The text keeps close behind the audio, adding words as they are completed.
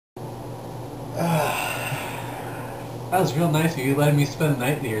That was real nice of you letting me spend the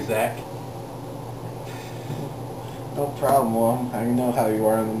night in here, Zach. No problem, Mom. I know how you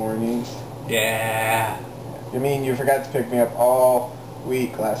are in the mornings. Yeah. You mean you forgot to pick me up all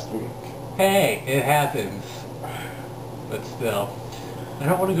week last week? Hey, it happens. But still, I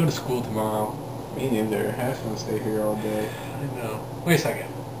don't want to go to school tomorrow. Me neither. I just want to stay here all day. I know. Wait a second.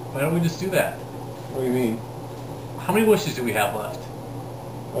 Why don't we just do that? What do you mean? How many wishes do we have left?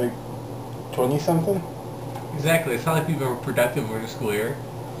 Like 20-something? Exactly. It's not like we've been productive during the school year.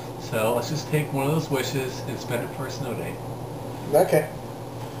 So let's just take one of those wishes and spend it for a snow day. Okay.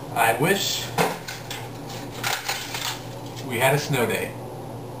 I wish we had a snow day.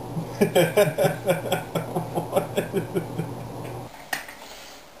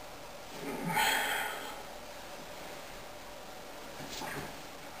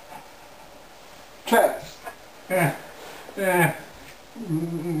 Travis. Yeah.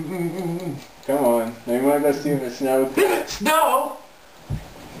 Come on. Now you want to go see if it snowed? Snow?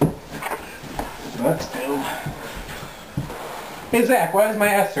 Let's go. Hey Zach, why does my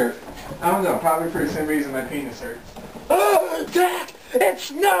ass hurt? I don't know. Probably for the same reason my penis hurts. Oh, Zach! It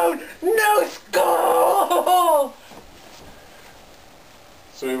snowed! No school!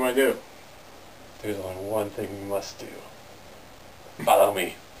 So what do you want to do? There's only one thing we must do. Follow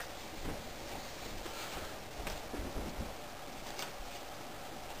me.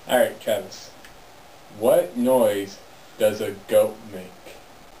 Alright, Travis. What noise does a goat make?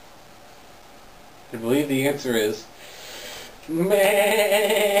 I believe the answer is meh.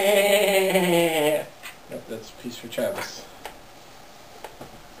 Yep, that's a piece for Travis.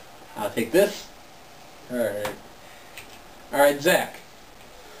 I'll take this. Alright. Alright, Zach.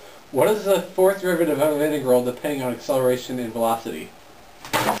 What is the fourth derivative of an integral depending on acceleration and velocity?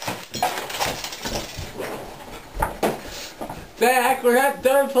 Zach, we're not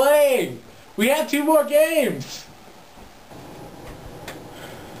done playing! We have 2 more games!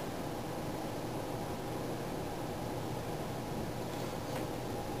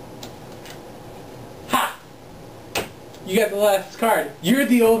 Ha! You got the last card. You're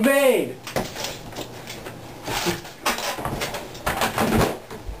the old maid!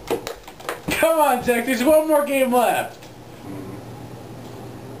 Come on, Zach, there's 1 more game left!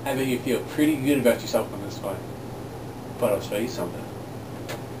 I bet you feel pretty good about yourself on this one. But I'll show you something.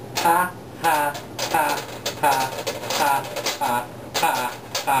 Ha, ha, ha, ha, ha, ha, ha,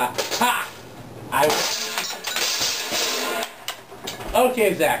 ha, ha!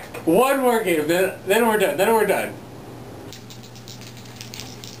 Okay, Zach, 1 more game, then we're done,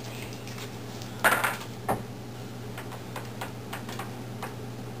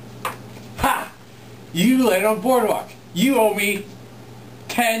 Ha! You landed on Boardwalk. You owe me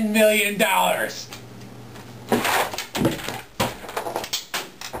 $10 million.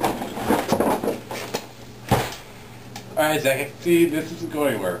 Alright, Zach, see, this isn't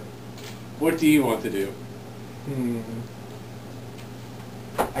going anywhere. What do you want to do?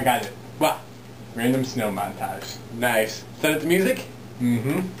 I got it. Wow. Random snow montage. Nice. Set it to music?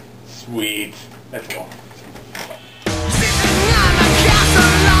 Mm-hmm. Sweet. Let's go.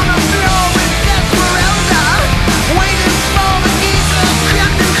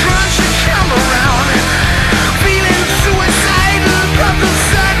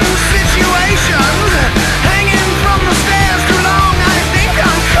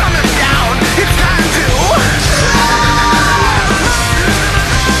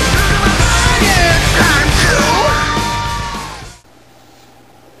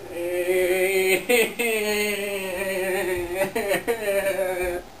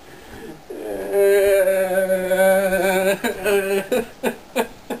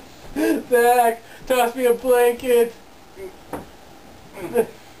 Zach, toss me a blanket.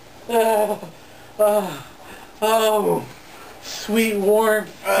 Oh, sweet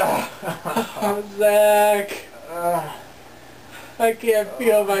warmth. Oh, Zach, I can't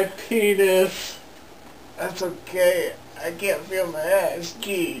feel my penis. That's okay. I can't feel my ass.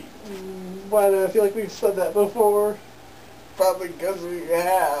 Gee. Why do I feel like we've said that before? Probably because we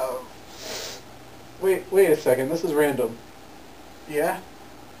have. Wait a second. This is random. Yeah?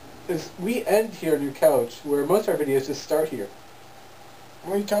 We end here on your couch, where most of our videos just start here.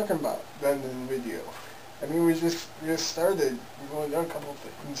 What are you talking about then in the video? I mean, we just started. We've only done a couple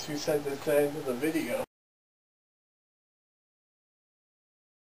things. We said at the end of the video.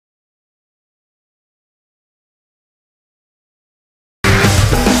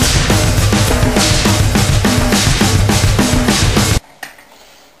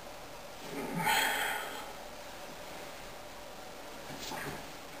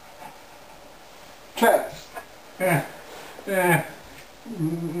 Travis.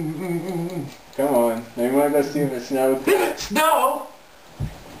 Come on. Maybe want to go see if it snowed. Snow!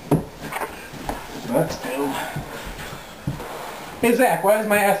 That's cool. Hey Zach, why does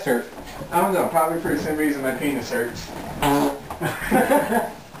my ass hurt? I don't know, probably for the same reason my penis hurts.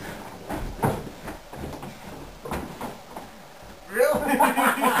 Really? I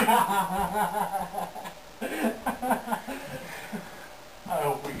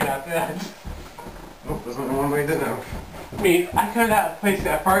hope we got that. Nope, there's only one way to know. I mean, I could not place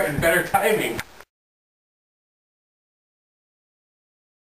that part in better timing.